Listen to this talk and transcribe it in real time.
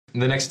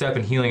the next step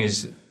in healing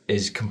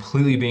is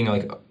completely being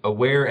like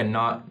aware and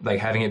not like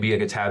having it be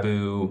like a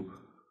taboo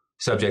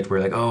subject where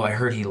like, oh, I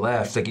heard he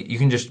left. Like you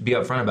can just be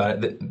upfront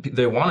about it.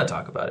 They want to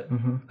talk about it.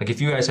 Mm-hmm. Like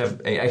if you guys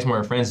have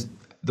ex-Mormon friends,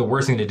 the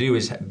worst thing to do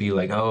is be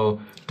like, oh,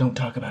 don't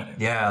talk about it.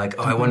 Yeah, like,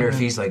 oh, I wonder if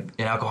he's like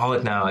an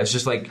alcoholic now. It's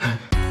just like.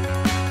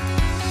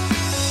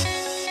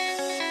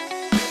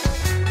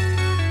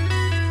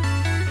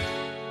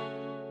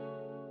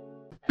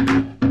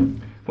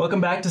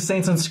 Welcome back to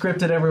Saints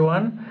Unscripted,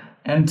 everyone.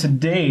 And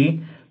today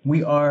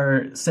we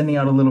are sending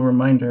out a little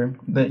reminder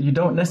that you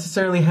don't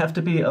necessarily have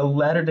to be a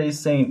Latter-day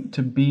Saint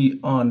to be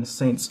on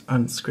Saints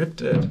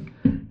Unscripted.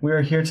 We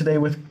are here today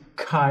with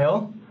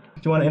Kyle.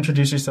 Do you want to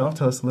introduce yourself?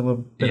 Tell us a little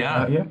bit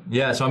about you.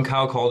 Yeah, so I'm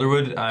Kyle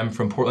Calderwood. I'm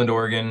from Portland,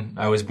 Oregon.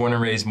 I was born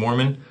and raised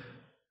Mormon,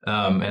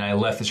 and I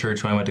left the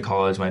church when I went to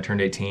college when I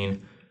turned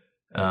 18.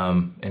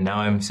 And now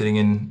I'm sitting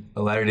in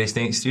a Latter-day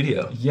Saint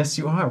studio. Yes,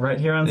 you are, right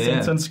here on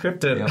Saints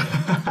Unscripted.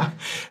 Yep.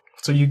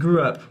 So you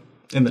grew up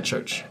in the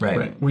church,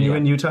 right? Were you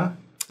in Utah?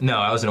 No,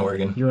 I was in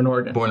Oregon. You were in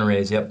Oregon? Born and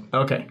raised, yep.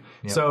 Okay.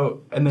 Yep.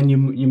 So, and then you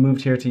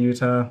moved here to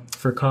Utah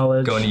for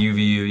college? Going to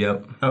UVU,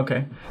 yep.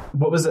 Okay.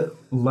 What was it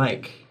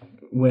like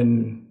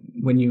when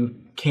you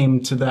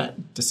came to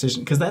that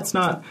decision? Because that's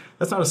not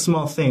a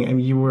small thing. I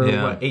mean, you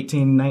were,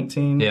 18,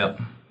 19?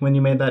 Yep. When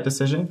you made that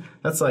decision?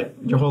 That's like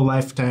your whole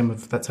lifetime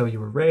that's how you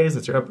were raised,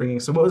 that's your upbringing.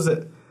 So what was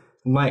it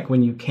like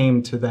when you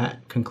came to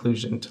that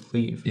conclusion to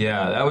leave?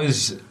 Yeah,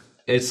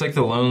 it's like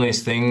the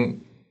loneliest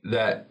thing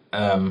that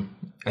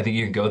I think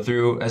you can go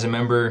through as a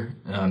member.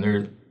 I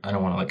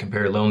don't want to like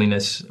compare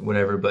loneliness,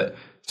 whatever, but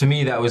to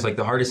me that was like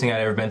the hardest thing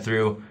I'd ever been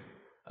through.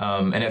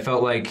 And it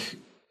felt like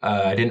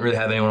I didn't really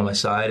have anyone on my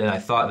side, and I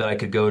thought that I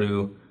could go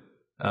to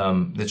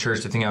the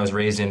church, the thing I was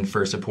raised in,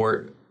 for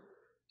support.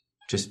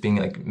 Just being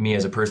like me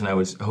as a person, I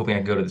was hoping I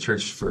could go to the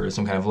church for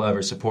some kind of love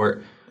or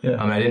support.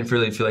 Yeah. I didn't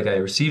really feel like I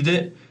received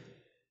it.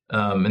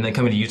 And then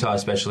coming to Utah,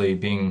 especially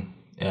being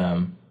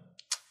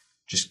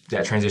just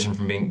that transition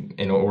from being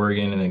in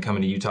Oregon and then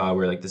coming to Utah,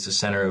 where like this is the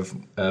center of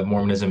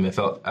Mormonism,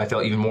 I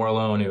felt even more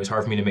alone. It was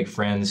hard for me to make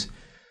friends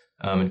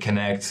and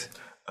connect.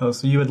 Oh,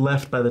 so you had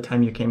left by the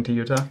time you came to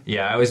Utah?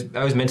 Yeah, I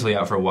was mentally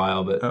out for a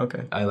while, but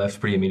I left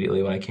pretty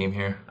immediately when I came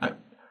here.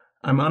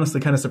 I'm honestly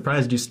kind of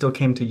surprised you still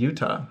came to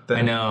Utah.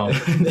 I know.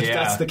 If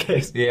that's the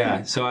case.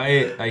 Yeah. So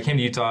I came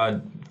to Utah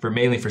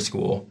mainly for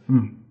school.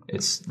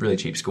 It's really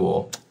cheap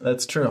school.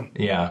 That's true.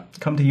 Yeah.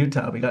 Come to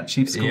Utah. We got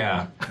cheap school.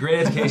 Yeah.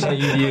 Great education at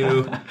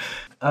UVU.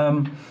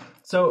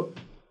 So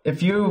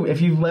if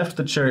you left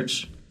the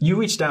church, you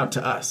reached out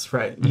to us,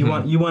 right? You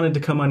wanted to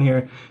come on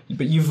here,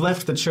 but you've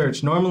left the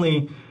church.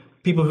 Normally,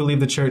 people who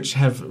leave the church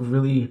have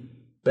really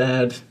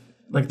bad.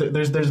 Like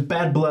there's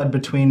bad blood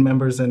between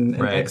members and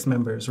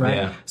ex-members, right?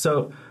 Yeah.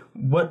 So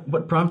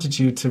what prompted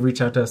you to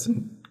reach out to us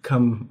and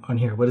come on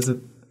here? What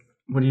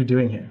are you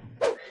doing here?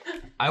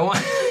 That's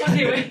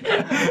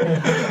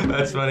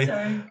funny.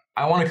 Sorry.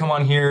 I want to come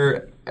on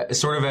here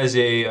sort of as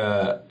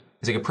a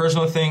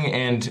personal thing,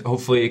 and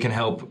hopefully it can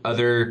help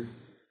other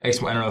I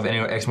don't know if any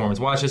ex-Mormons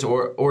watch this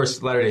or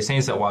Latter-day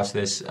Saints that watch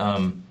this,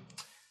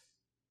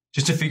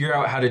 just to figure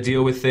out how to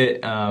deal with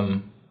it.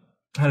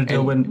 How to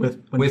deal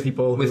with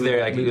people with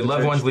their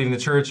loved ones leaving the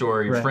church,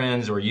 or your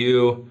friends, or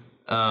you.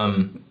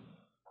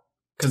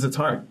 Because it's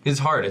hard. It's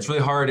hard. It's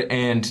really hard.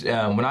 And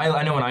when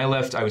I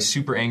left, I was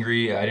super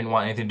angry. I didn't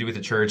want anything to do with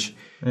the church,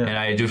 and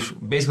I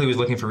just basically was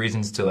looking for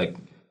reasons to like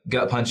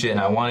gut punch it. And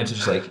I wanted to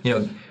just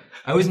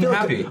I wasn't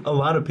happy. Like a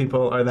lot of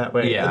people are that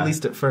way, at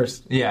least at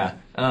first. Yeah.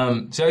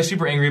 So I was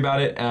super angry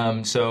about it.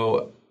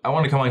 So I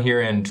wanted to come on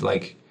here and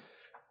like.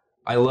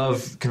 I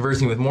love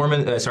conversing with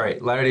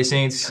Latter-day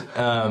Saints.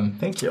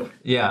 Thank you.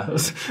 Yeah.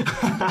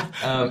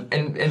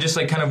 And just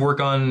like kind of work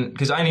on,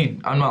 because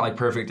I'm not like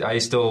perfect. I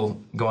still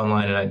go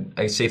online and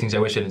I say things I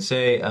wish I didn't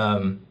say.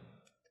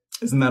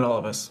 Isn't that all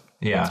of us?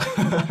 Yeah.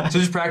 So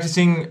just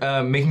practicing,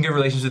 making good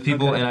relations with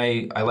people. Okay.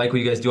 And I like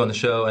what you guys do on the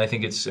show. And I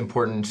think it's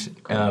important.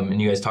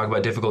 And you guys talk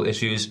about difficult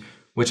issues,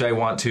 which I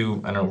want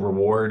to,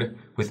 reward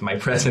with my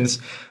presence.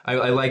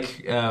 I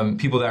like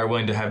people that are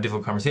willing to have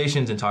difficult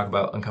conversations and talk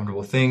about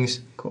uncomfortable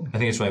things. Cool. I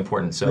think it's really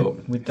important.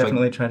 So we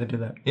definitely try to do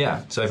that.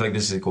 Yeah. So I feel like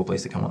this is a cool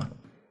place to come on.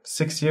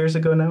 6 years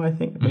ago now, I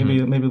think. Maybe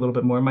a little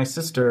bit more. My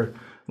sister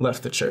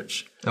left the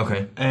church.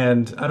 Okay.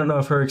 And I don't know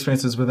if her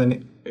experiences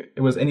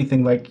was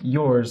anything like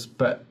yours,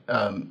 but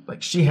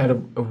like she had a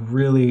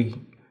really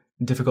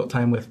difficult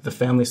time with the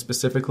family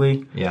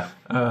specifically. Yeah.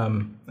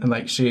 And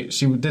like she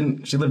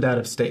lived out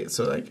of state,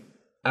 so like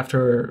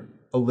after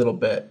a little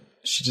bit,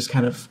 she just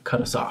kind of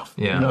cut us off.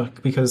 Yeah.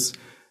 Because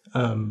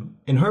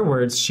in her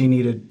words, she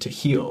needed to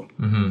heal.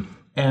 Mm-hmm.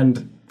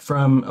 And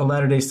from a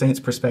Latter-day Saints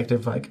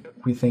perspective, like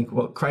we think,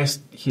 well,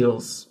 Christ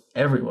heals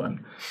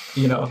everyone.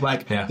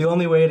 The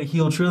only way to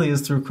heal truly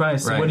is through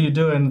Christ. So what are you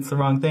doing? It's the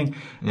wrong thing.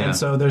 Yeah. And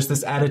so there's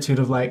this attitude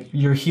of like,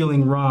 you're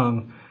healing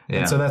wrong. Yeah.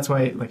 And so that's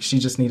why like she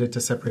just needed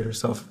to separate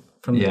herself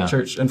from the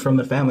church and from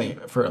the family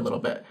for a little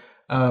bit.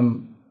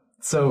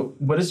 So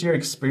what is your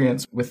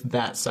experience with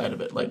that side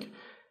of it? Like,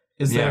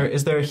 is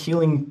there a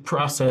healing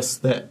process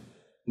that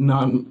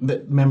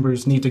that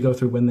members need to go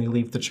through when they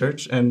leave the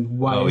church, and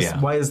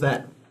why is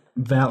that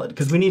valid?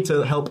 Because we need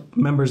to help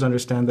members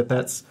understand that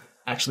that's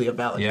actually a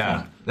valid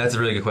thing. That's a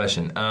really good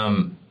question.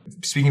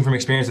 Speaking from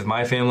experience with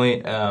my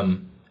family,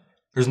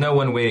 there's no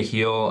one way to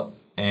heal,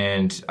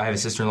 and I have a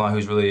sister-in-law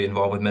who's really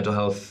involved with mental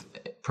health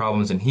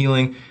problems and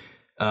healing.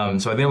 So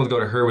I've been able to go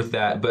to her with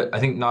that, but I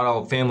think not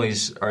all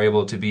families are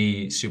able to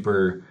be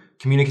super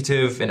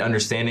communicative and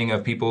understanding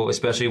of people,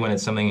 especially when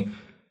it's something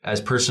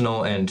as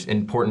personal and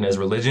important as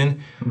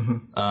religion.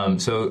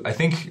 So I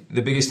think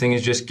the biggest thing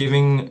is just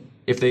giving,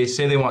 if they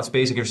say they want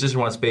space, if your sister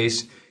wants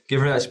space,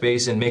 give her that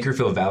space and make her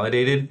feel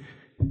validated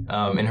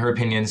in her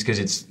opinions,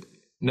 because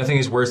nothing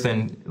is worse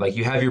than, like,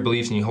 you have your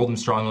beliefs and you hold them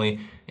strongly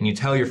and you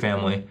tell your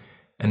family,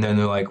 and then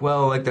they're like,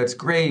 well, like, that's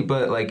great,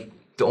 but like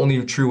the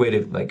only true way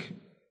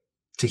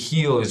to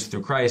heal is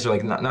through Christ, or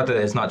like not that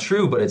it's not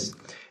true, but it's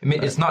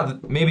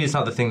not, maybe it's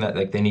not the thing that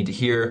like they need to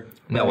hear,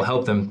 and that will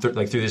help them through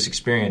this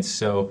experience.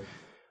 So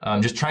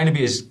just trying to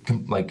be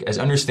as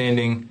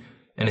understanding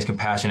and as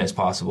compassionate as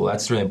possible.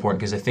 That's really important,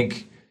 because I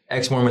think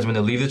ex-Mormons, when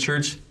they leave the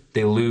church,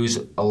 they lose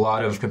a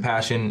lot of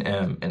compassion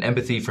and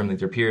empathy from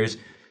their peers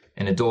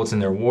and adults in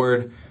their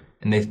ward,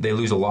 and they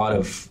lose a lot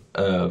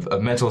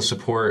of mental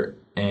support,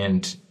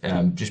 and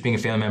just being a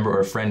family member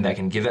or a friend that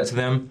can give that to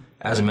them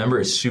as a member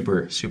is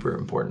super, super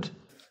important.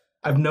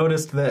 I've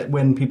noticed that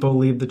when people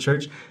leave the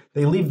church,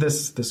 they leave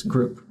this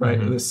group, right?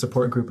 This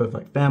support group of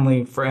like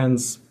family,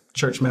 friends,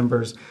 church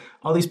members,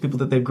 all these people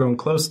that they've grown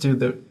close to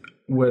that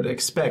would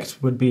expect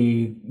would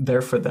be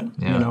there for them,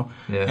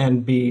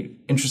 and be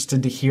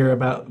interested to hear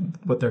about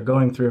what they're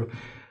going through.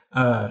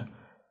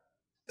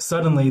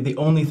 Suddenly, the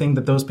only thing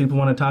that those people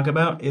want to talk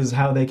about is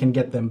how they can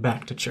get them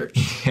back to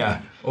church.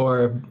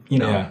 Or,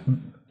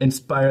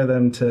 inspire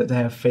them to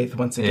have faith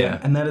once again.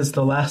 And that is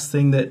the last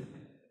thing that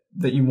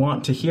you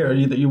want to hear,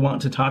 that you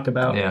want to talk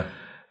about,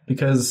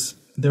 because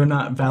they're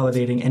not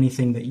validating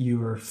anything that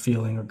you are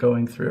feeling or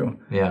going through.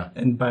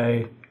 And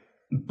by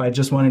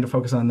just wanting to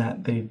focus on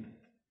that, they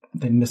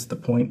miss the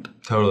point.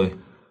 Totally,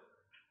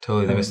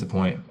 they miss the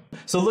point.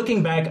 So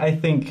looking back, I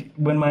think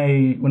when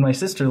my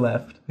sister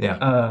left,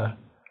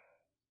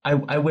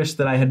 I wish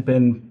that I had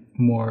been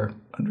more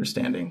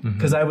understanding,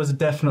 because I was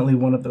definitely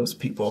one of those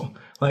people.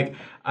 Like,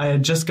 I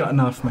had just gotten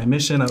off my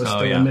mission. I was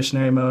still in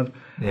missionary mode.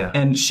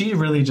 And she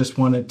really just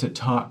wanted to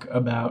talk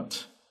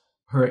about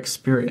her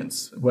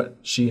experience, what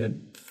she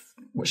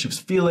was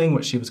feeling,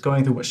 what she was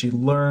going through, what she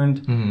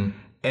learned.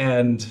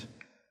 And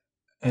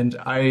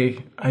I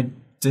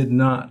did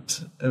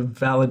not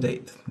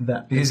validate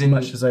that as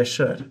much as I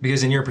should.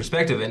 Because in your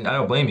perspective, and I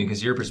don't blame you,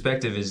 because your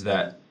perspective is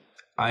that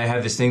I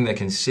have this thing that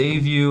can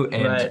save you,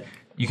 and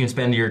you can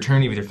spend your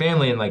eternity with your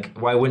family, and like,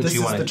 why wouldn't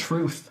you want to? This is the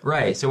truth.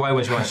 Right. So why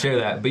wouldn't you want to share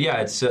that? But yeah,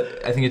 it's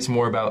I think it's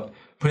more about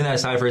putting that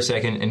aside for a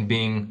second and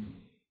being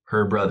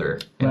her brother,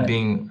 and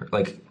being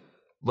like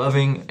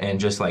loving and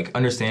just like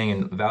understanding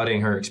and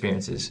validating her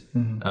experiences.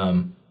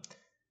 And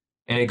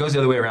it goes the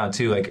other way around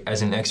too. Like,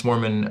 as an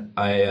ex-Mormon,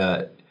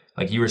 I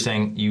like you were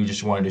saying, you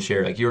just wanted to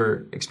share like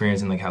your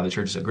experience and like how the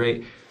church is so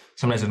great.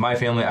 Sometimes with my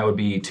family, I would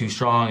be too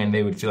strong, and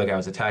they would feel like I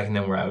was attacking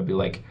them, where I would be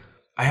like,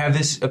 I have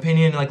this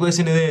opinion, like,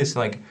 listen to this,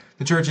 like,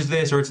 the church is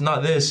this, or it's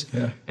not this.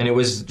 And it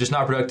was just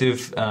not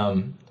productive.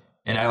 And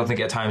I don't think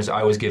at times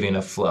I was giving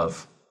enough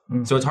love.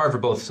 So it's hard for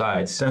both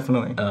sides.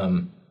 Definitely.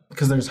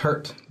 Because there's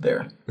hurt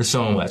there. There's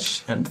so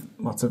much. And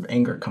lots of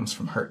anger comes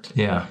from hurt.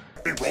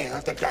 Beware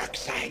of the dark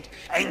side.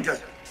 Anger,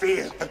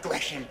 fear,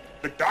 aggression.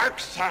 The dark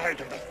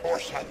side of the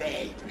force are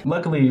they.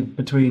 Luckily,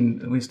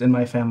 between, at least in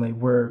my family,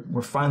 we're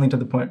finally to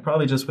the point,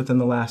 probably just within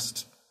the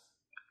last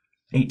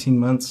 18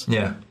 months,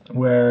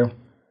 where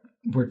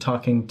we're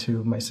talking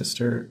to my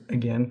sister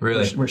again.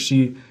 Really? Where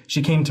she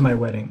came to my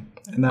wedding,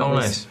 and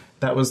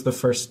that was the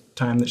first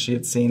time that she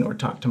had seen or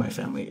talked to my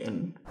family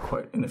in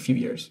a few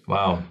years.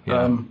 Wow.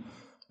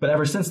 But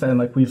ever since then,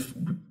 like, we've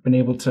been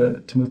able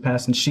to move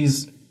past, and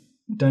she's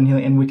done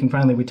healing, and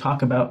we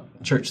talk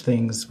about church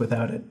things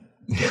without it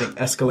getting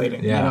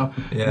escalating.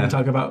 We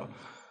talk about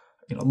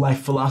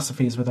life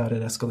philosophies without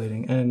it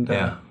escalating, and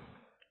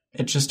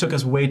it just took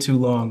us way too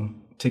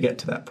long to get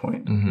to that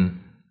point.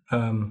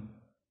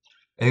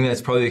 I think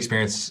that's probably the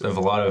experience of a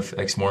lot of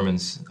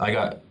ex-Mormons. I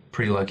got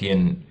pretty lucky,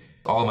 and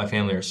all of my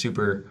family are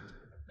super,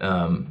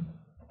 at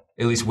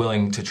least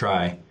willing to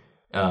try.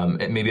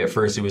 Maybe at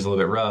first it was a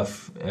little bit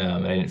rough. I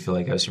didn't feel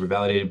like I was super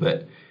validated,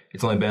 but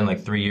it's only been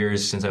like 3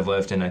 years since I've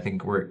left, and I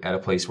think we're at a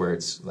place where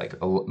it's like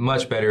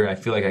much better. I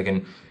feel like I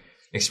can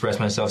express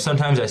myself.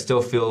 Sometimes I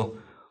still feel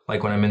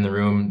like when I'm in the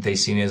room, they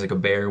see me as like a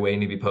bear waiting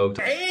to be poked.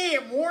 Hey,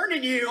 I'm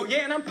warning you.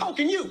 Yeah, and I'm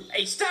poking you.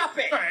 Hey, stop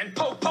it. And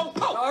poke.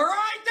 All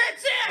right,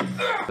 that's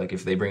it. Like,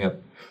 if they bring up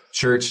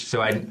church,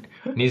 so I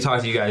need to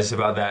talk to you guys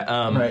about that.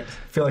 Right.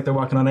 I feel like they're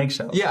walking on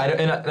eggshells. Yeah,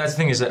 and that's the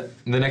thing, is that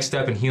the next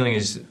step in healing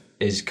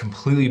is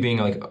completely being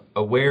like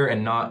aware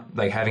and not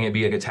like having it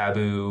be like a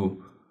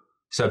taboo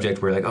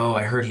subject where like, oh,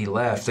 I heard he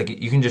left. Like,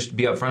 you can just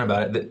be upfront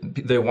about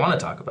it. They want to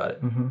talk about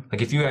it.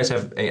 Like, if you guys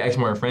have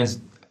ex-Mormon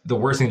friends, the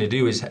worst thing to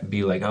do is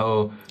be like,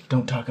 oh,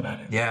 don't talk about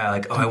it. Yeah,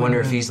 like, oh, I wonder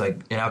if he's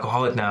like an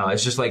alcoholic now.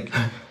 It's just like,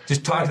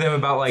 just talk to them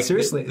about like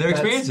seriously their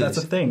experiences. That's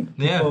a thing.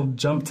 People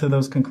jump to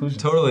those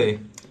conclusions. Totally.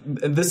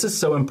 This is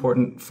so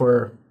important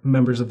for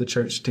members of the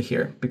church to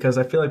hear, because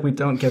I feel like we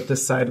don't get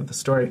this side of the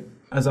story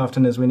as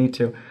often as we need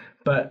to.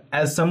 But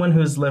as someone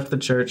who's left the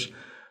church,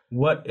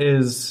 what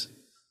is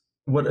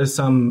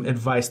some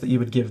advice that you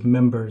would give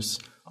members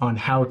on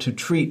how to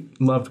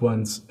treat loved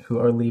ones who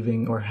are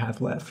leaving or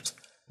have left?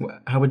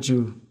 How would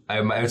you?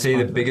 I would say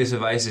the biggest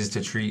advice is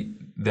to treat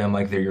them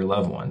like they're your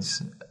loved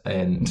ones,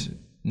 and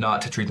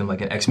not to treat them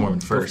like an ex-Mormon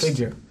first. Go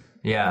figure.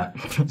 Yeah,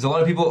 there's a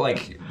lot of people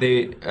like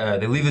they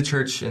leave the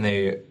church and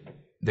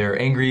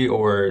they're angry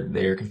or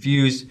they're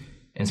confused,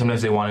 and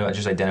sometimes they want to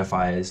just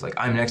identify as like,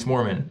 I'm an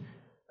ex-Mormon.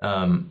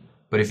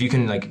 But if you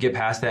can like get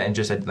past that and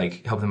just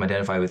like help them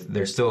identify with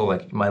they're still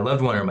like my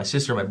loved one or my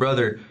sister, or my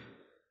brother.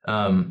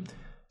 So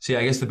yeah,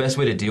 I guess the best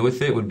way to deal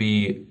with it would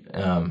be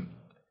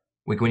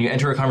like when you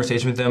enter a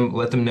conversation with them,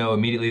 let them know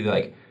immediately that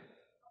like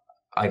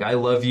I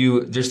love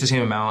you just the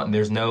same amount, and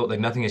there's no like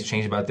nothing has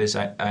changed about this.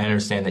 I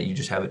understand that you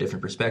just have a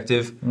different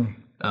perspective,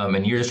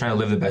 and you're just trying to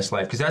live the best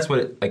life, because that's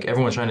what like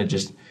everyone's trying to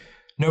just.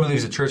 Nobody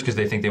leaves the church because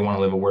they think they want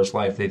to live a worse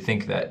life. They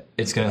think that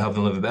it's going to help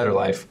them live a better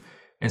life,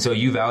 and so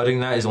you validating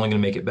that is only going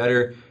to make it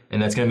better,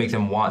 and that's going to make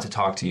them want to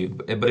talk to you.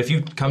 But if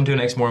you come to an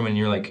ex-Mormon and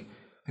you're like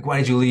why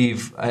did you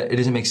leave? It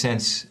doesn't make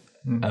sense.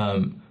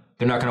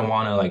 They're not going to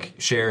want to like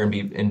share and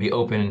be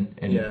open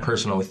and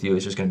personal with you.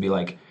 It's just going to be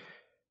like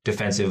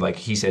defensive, like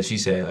he said, she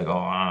said,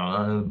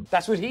 like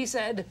That's what he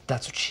said.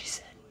 That's what she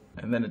said.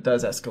 And then it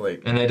does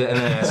escalate. And then it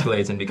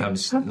escalates and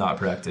becomes not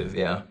productive.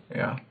 Yeah.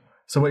 Yeah.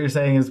 So what you're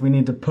saying is we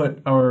need to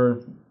put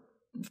our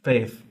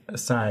faith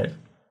aside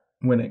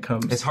when it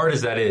comes. As hard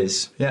as that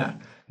is. Yeah.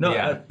 No,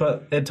 Yeah.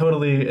 but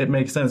it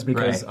makes sense,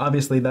 because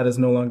obviously that is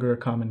no longer a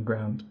common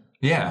ground.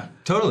 Yeah,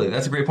 totally.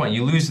 That's a great point.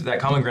 You lose that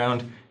common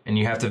ground and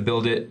you have to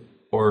build it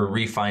or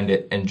re-find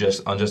it and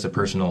just on just a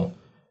personal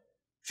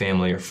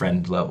family or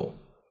friend level.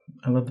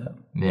 I love that.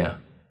 Yeah.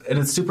 And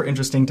it's super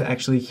interesting to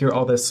actually hear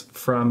all this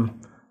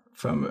from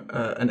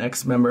an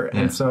ex-member. Yeah.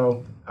 And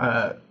so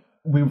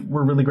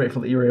we're really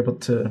grateful that you were able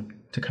to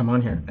come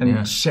on here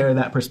and share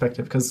that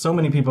perspective, because so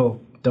many people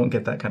don't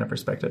get that kind of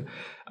perspective.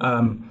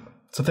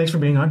 So thanks for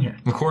being on here.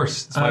 Of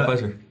course. It's my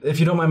pleasure. If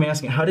you don't mind me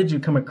asking, how did you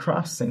come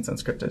across Saints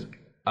Unscripted?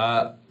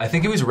 I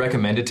think it was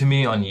recommended to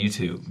me on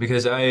YouTube,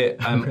 because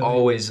I'm really?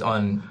 Always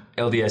on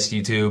LDS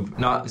YouTube,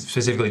 not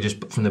specifically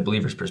just from the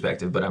believer's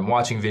perspective, but I'm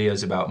watching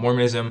videos about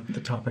Mormonism.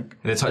 The topic.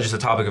 It's just the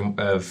topic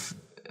of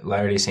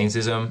Latter-day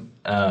Saintsism.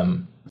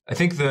 I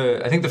think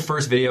the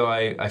first video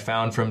I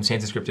found from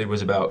Saints Unscripted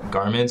was about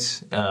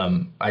garments.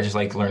 I just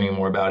liked learning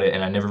more about it,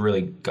 and I never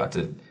really got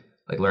to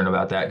like learn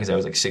about that because I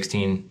was like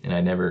 16 and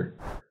I never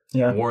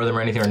wore them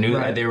or anything, or knew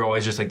that they were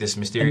always just like this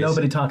mysterious. And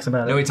nobody talks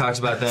about it. Nobody talks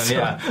about them.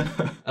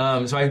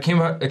 Yeah. So I came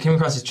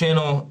across his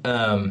channel,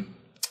 and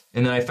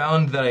then I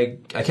found that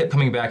I kept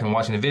coming back and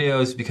watching the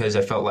videos because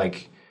I felt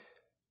like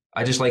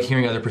I just like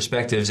hearing other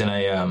perspectives, and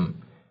I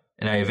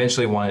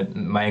eventually wanted,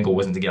 my angle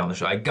wasn't to get on the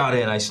show. I got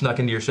in, I snuck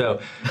into your show.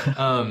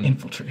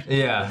 Infiltrate.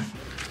 Yeah.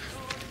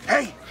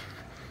 Hey,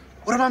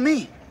 what about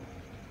me?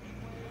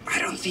 I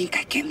don't think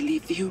I can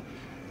leave you.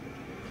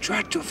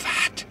 You're too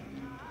fat.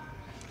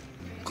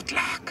 Good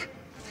luck.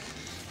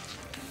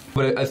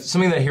 But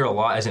something that I hear a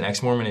lot as an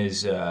ex-Mormon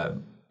is,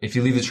 if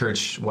you leave the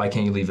church, why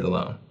can't you leave it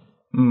alone?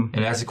 And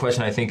that's a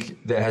question I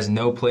think that has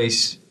no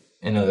place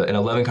in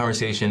a loving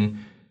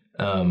conversation.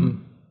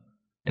 And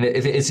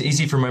it's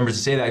easy for members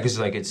to say that because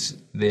like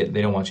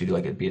they don't want you to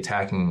like be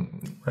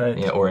attacking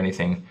or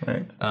anything.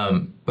 Right.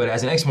 But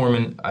as an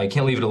ex-Mormon, I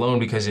can't leave it alone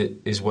because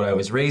it is what I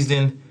was raised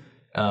in,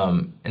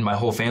 and my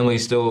whole family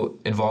is still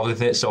involved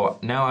with it. So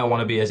now I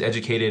want to be as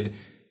educated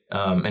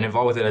and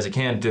involved with it as I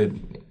can to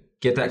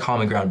get that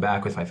common ground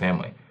back with my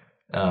family.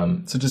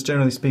 So just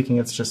generally speaking,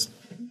 it's just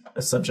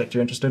a subject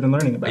you're interested in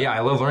learning about. Yeah, I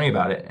love learning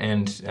about it,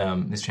 and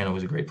this channel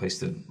was a great place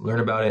to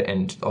learn about it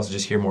and also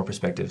just hear more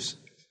perspectives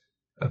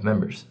of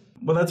members.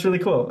 Well, that's really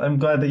cool. I'm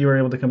glad that you were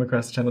able to come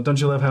across the channel. Don't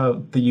you love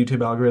how the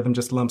YouTube algorithm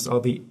just lumps all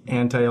the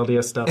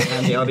anti-LDS stuff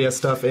and the LDS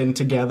stuff in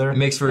together? It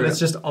makes for... And it's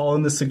just all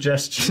in the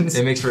suggestions.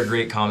 It makes for a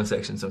great comment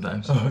section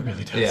sometimes. Oh, it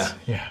really does.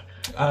 Yeah.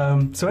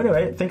 So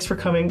anyway, thanks for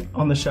coming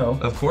on the show.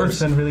 Of course.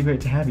 It's been really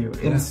great to have you.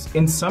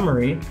 In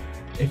summary,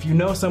 if you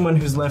know someone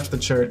who's left the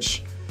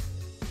church,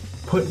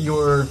 put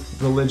your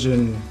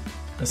religion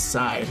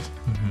aside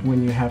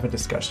when you have a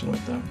discussion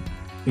with them.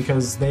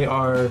 Because they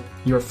are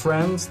your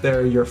friends,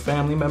 they're your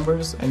family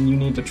members, and you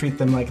need to treat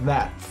them like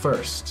that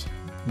first.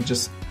 You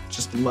just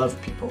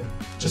love people.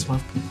 Just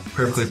love people.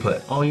 Perfectly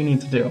put. All you need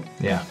to do.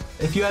 Yeah.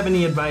 If you have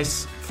any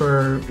advice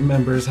for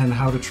members and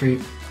how to treat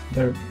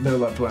their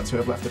loved ones who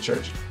have left the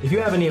church, if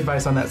you have any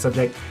advice on that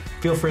subject,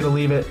 feel free to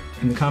leave it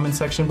in the comments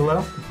section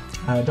below.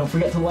 Don't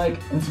forget to like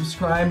and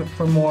subscribe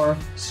for more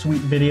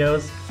sweet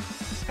videos.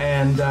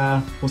 And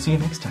we'll see you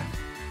next time.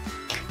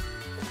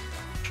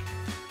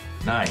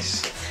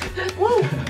 Nice. Woo!